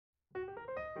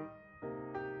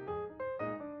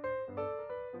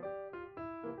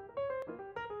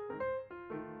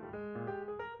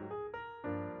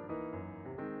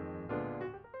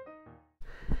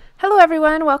Hello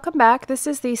everyone, welcome back. This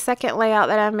is the second layout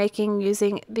that I'm making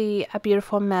using the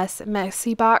Beautiful Mess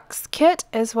Messy Box kit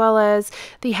as well as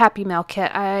the Happy Mail kit.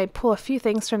 I pull a few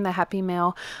things from the Happy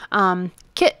Mail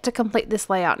kit to complete this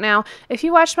layout. Now, if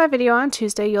you watched my video on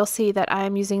Tuesday, you'll see that I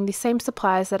am using the same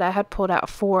supplies that I had pulled out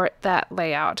for that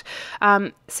layout.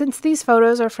 Since these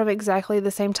photos are from exactly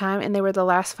the same time and they were the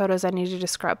last photos I needed to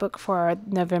scrapbook for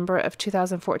November of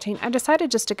 2014, I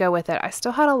decided just to go with it. I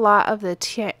still had a lot of the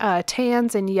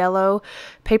tans and yellow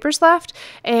papers left,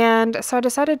 and so I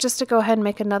decided just to go ahead and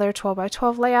make another 12 by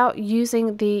 12 layout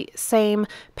using the same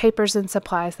papers and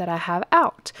supplies that I have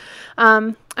out.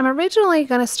 I'm originally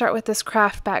going to start with this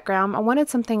Kraft background. I wanted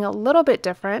something a little bit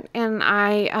different, and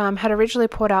I had originally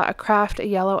pulled out a Kraft, a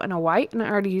yellow, and a white, and I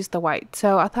already used the white,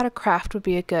 so I thought a Kraft would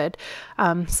be a good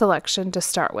selection to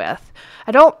start with.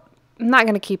 I'm not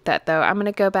going to keep that though. I'm going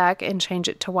to go back and change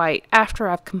it to white after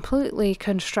I've completely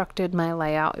constructed my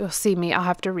layout. You'll see me, I'll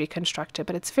have to reconstruct it,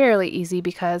 but it's fairly easy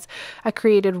because I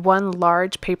created one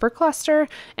large paper cluster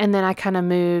and then I kind of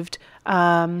moved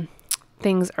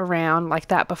things around like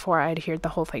that before I adhered the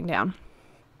whole thing down.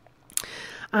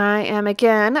 I am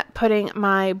again putting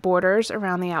my borders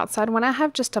around the outside. When I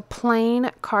have just a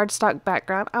plain cardstock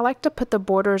background, I like to put the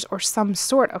borders or some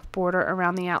sort of border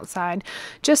around the outside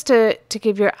just to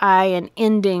give your eye an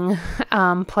ending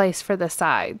place for the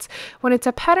sides. When it's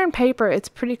a pattern paper, it's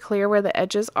pretty clear where the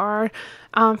edges are.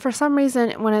 For some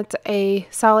reason, when it's a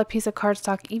solid piece of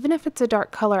cardstock, even if it's a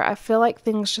dark color, I feel like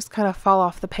things just kind of fall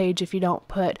off the page if you don't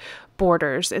put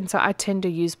borders, and so I tend to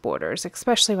use borders,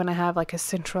 especially when I have like a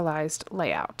centralized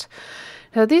layout.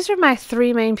 So these are my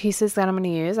three main pieces that I'm going to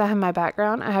use. I have my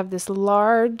background. I have this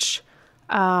large,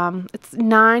 it's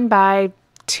 9 by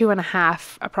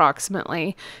 2.5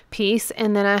 approximately piece,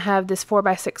 and then I have this 4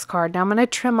 by 6 card. Now I'm going to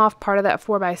trim off part of that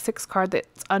 4 by 6 card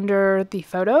that's under the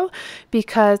photo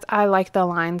because I like the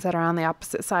lines that are on the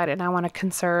opposite side and I want to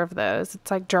conserve those. It's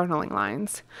like journaling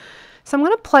lines. So I'm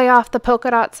going to play off the polka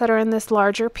dots that are in this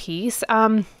larger piece.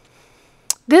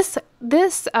 This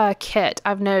kit,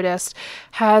 I've noticed,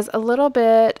 has a little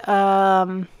bit,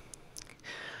 this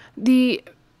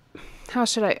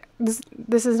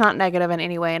is not negative in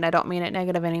any way, and I don't mean it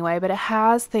negative anyway, but it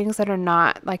has things that are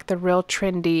not like the real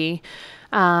trendy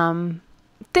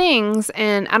things,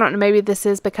 and I don't know, maybe this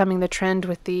is becoming the trend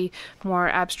with the more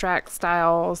abstract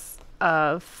styles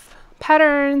of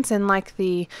patterns and like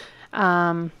the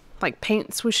like paint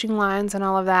swooshing lines and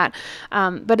all of that,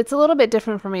 but it's a little bit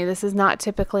different for me. This is not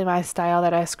typically my style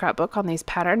that I scrapbook on these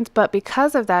patterns, but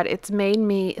because of that, it's made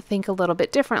me think a little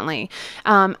bit differently.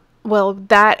 Well,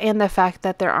 that and the fact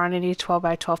that there aren't any 12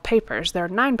 by 12 papers, there are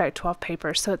 9 by 12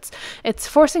 papers, so it's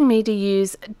forcing me to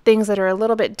use things that are a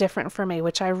little bit different for me,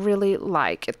 which I really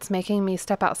like. It's making me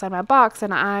step outside my box,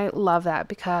 and I love that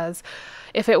because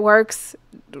if it works,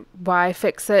 why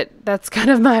fix it? That's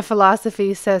kind of my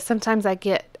philosophy. So sometimes I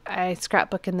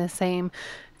scrapbook in the same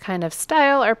kind of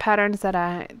style or patterns that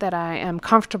I am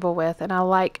comfortable with, and I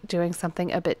like doing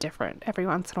something a bit different every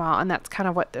once in a while, and that's kind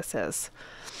of what this is.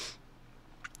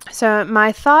 So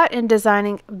my thought in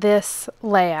designing this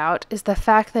layout is the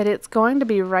fact that it's going to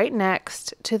be right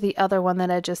next to the other one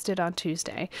that I just did on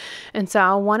Tuesday. And so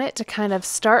I want it to kind of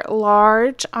start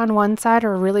large on one side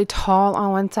or really tall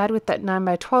on one side with that 9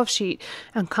 by 12 sheet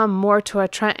and come more to a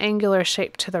triangular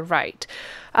shape to the right.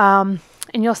 And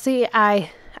you'll see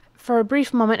for a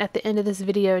brief moment at the end of this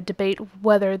video, debate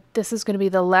whether this is going to be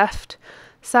the left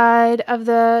side of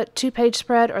the 2-page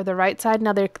spread or the right side.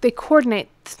 Now they coordinate.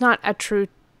 It's not a true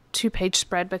 2-page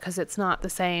spread because it's not the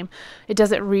same. It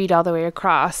doesn't read all the way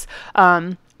across,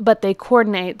 but they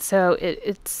coordinate, so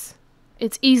it's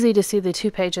easy to see the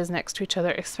 2 pages next to each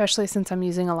other, especially since I'm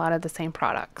using a lot of the same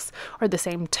products or the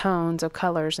same tones of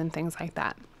colors and things like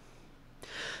that.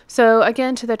 So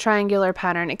again, to the triangular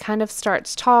pattern, it kind of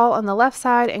starts tall on the left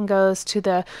side and goes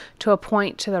to a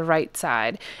point to the right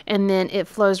side, and then it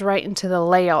flows right into the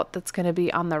layout that's going to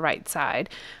be on the right side,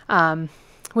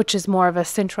 which is more of a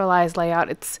centralized layout.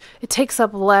 It takes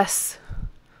up less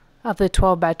of the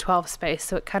 12 by 12 space,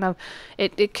 so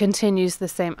it continues the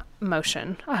same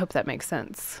motion. I hope that makes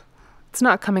sense. It's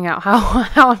not coming out how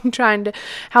I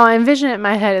envision it in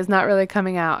my head is not really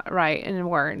coming out right in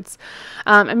words.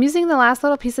 I'm using the last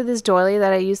little piece of this doily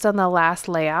that I used on the last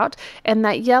layout, and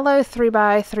that yellow 3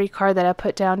 by 3 card that I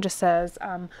put down just says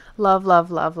love,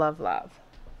 love, love, love, love.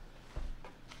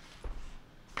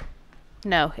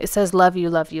 No, it says love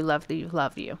you, love you, love you,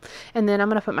 love you. And then I'm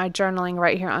going to put my journaling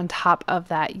right here on top of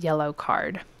that yellow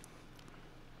card.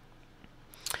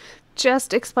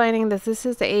 just explaining that this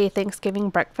is a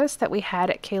Thanksgiving breakfast that we had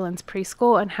at Kaylin's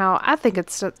preschool, and how I think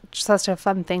it's such a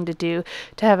fun thing to do,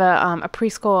 to have a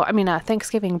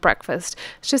Thanksgiving breakfast.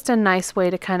 It's just a nice way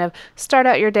to kind of start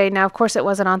out your day. Now, of course, it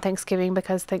wasn't on Thanksgiving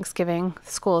because Thanksgiving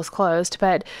school is closed,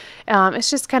 but it's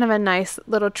just kind of a nice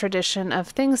little tradition of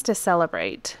things to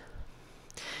celebrate.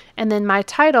 And then my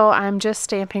title, I'm just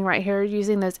stamping right here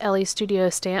using those LE Studio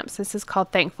stamps. This is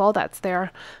called Thankful. That's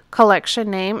their collection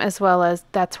name, as well as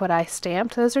that's what I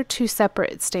stamped. Those are two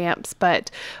separate stamps,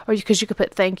 because you could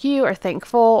put thank you or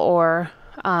thankful, or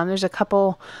there's a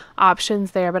couple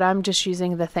options there, but I'm just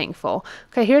using the Thankful.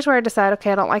 Okay, here's where I decide,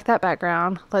 okay, I don't like that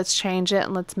background. Let's change it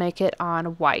and let's make it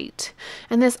on white.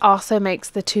 And this also makes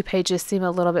the two pages seem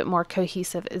a little bit more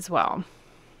cohesive as well.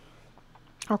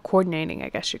 Or coordinating, I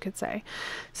guess you could say.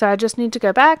 So I just need to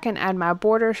go back and add my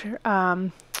border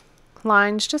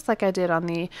lines, just like I did on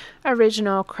the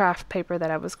original Kraft paper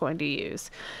that I was going to use.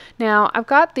 Now, I've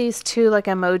got these two like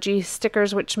emoji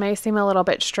stickers, which may seem a little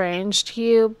bit strange to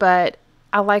you, but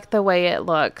I like the way it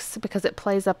looks because it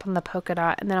plays up on the polka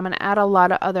dot. And then I'm going to add a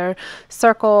lot of other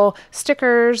circle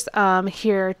stickers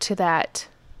here to that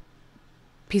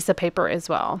piece of paper as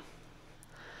well.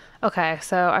 Okay,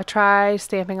 so I tried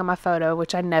stamping on my photo,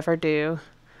 which I never do,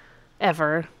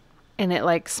 ever, and it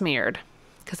like smeared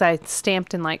because I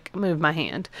stamped and like moved my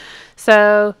hand.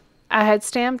 So I had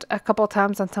stamped a couple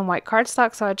times on some white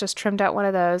cardstock, so I just trimmed out one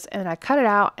of those and I cut it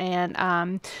out, and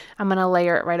I'm going to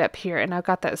layer it right up here. And I've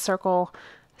got that circle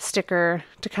sticker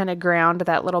to kind of ground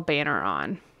that little banner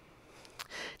on.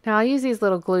 Now I'll use these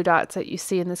little glue dots that you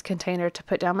see in this container to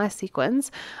put down my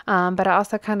sequins, but I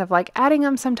also kind of like adding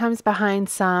them sometimes behind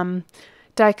some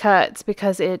die cuts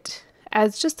because it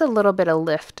adds just a little bit of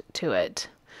lift to it.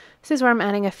 This is where I'm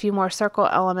adding a few more circle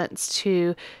elements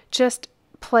to just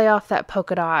play off that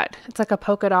polka dot. It's like a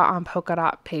polka dot on polka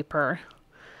dot paper.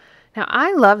 Now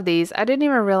I love these. I didn't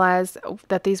even realize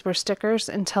that these were stickers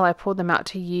until I pulled them out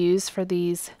to use for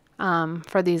these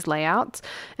layouts.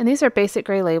 And these are Basic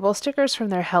Gray label stickers from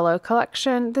their Hello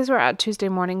collection. These were out Tuesday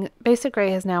morning. Basic Gray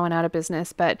has now went out of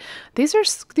business, but these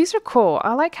are cool.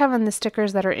 I like having the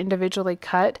stickers that are individually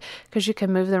cut because you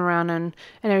can move them around and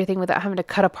everything without having to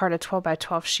cut apart a 12 by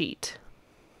 12 sheet.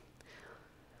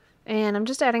 And I'm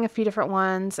just adding a few different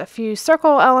ones, a few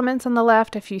circle elements on the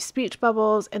left, a few speech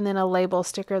bubbles, and then a label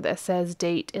sticker that says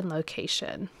date and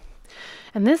location.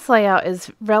 And this layout is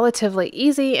relatively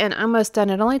easy and almost done.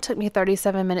 It only took me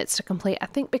 37 minutes to complete. I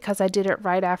think because I did it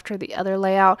right after the other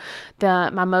layout,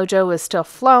 my mojo was still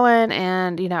flowing,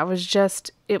 and it was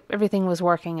just, everything was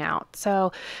working out.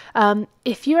 So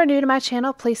if you are new to my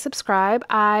channel, please subscribe.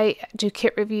 I do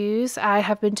kit reviews. I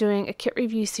have been doing a kit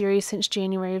review series since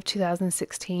January of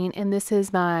 2016, and this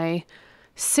is my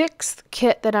 6th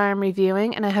kit that I am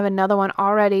reviewing, and I have another one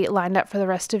already lined up for the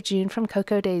rest of June from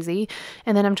Coco Daisy,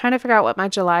 and then I'm trying to figure out what my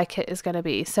July kit is going to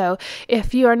be. So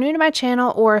if you are new to my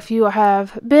channel, or if you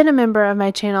have been a member of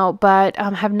my channel but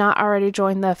have not already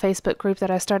joined the Facebook group that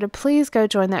I started, please go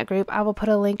join that group. I will put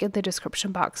a link in the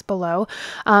description box below.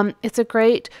 It's a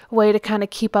great way to kind of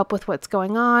keep up with what's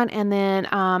going on, and then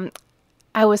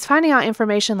I was finding out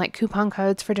information like coupon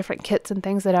codes for different kits and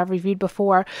things that I've reviewed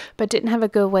before, but didn't have a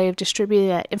good way of distributing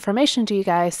that information to you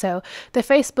guys. So the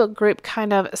Facebook group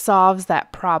kind of solves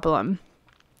that problem.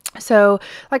 So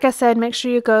like I said, make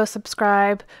sure you go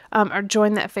subscribe or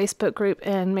join that Facebook group,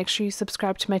 and make sure you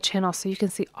subscribe to my channel so you can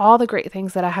see all the great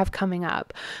things that I have coming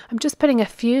up. I'm just putting a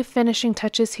few finishing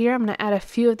touches here. I'm going to add a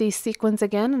few of these sequins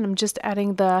again, and I'm just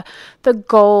adding the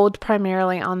gold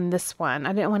primarily on this one.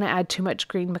 I didn't want to add too much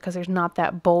green because there's not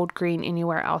that bold green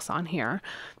anywhere else on here.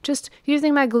 Just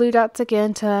using my glue dots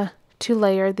again to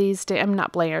layer these down,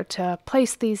 to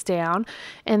place these down.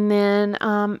 And then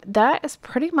that is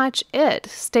pretty much it.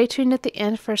 Stay tuned at the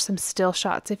end for some still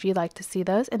shots if you'd like to see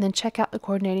those, and then check out the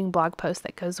coordinating blog post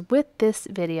that goes with this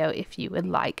video if you would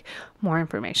like more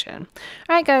information.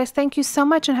 All right guys, thank you so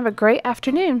much and have a great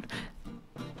afternoon.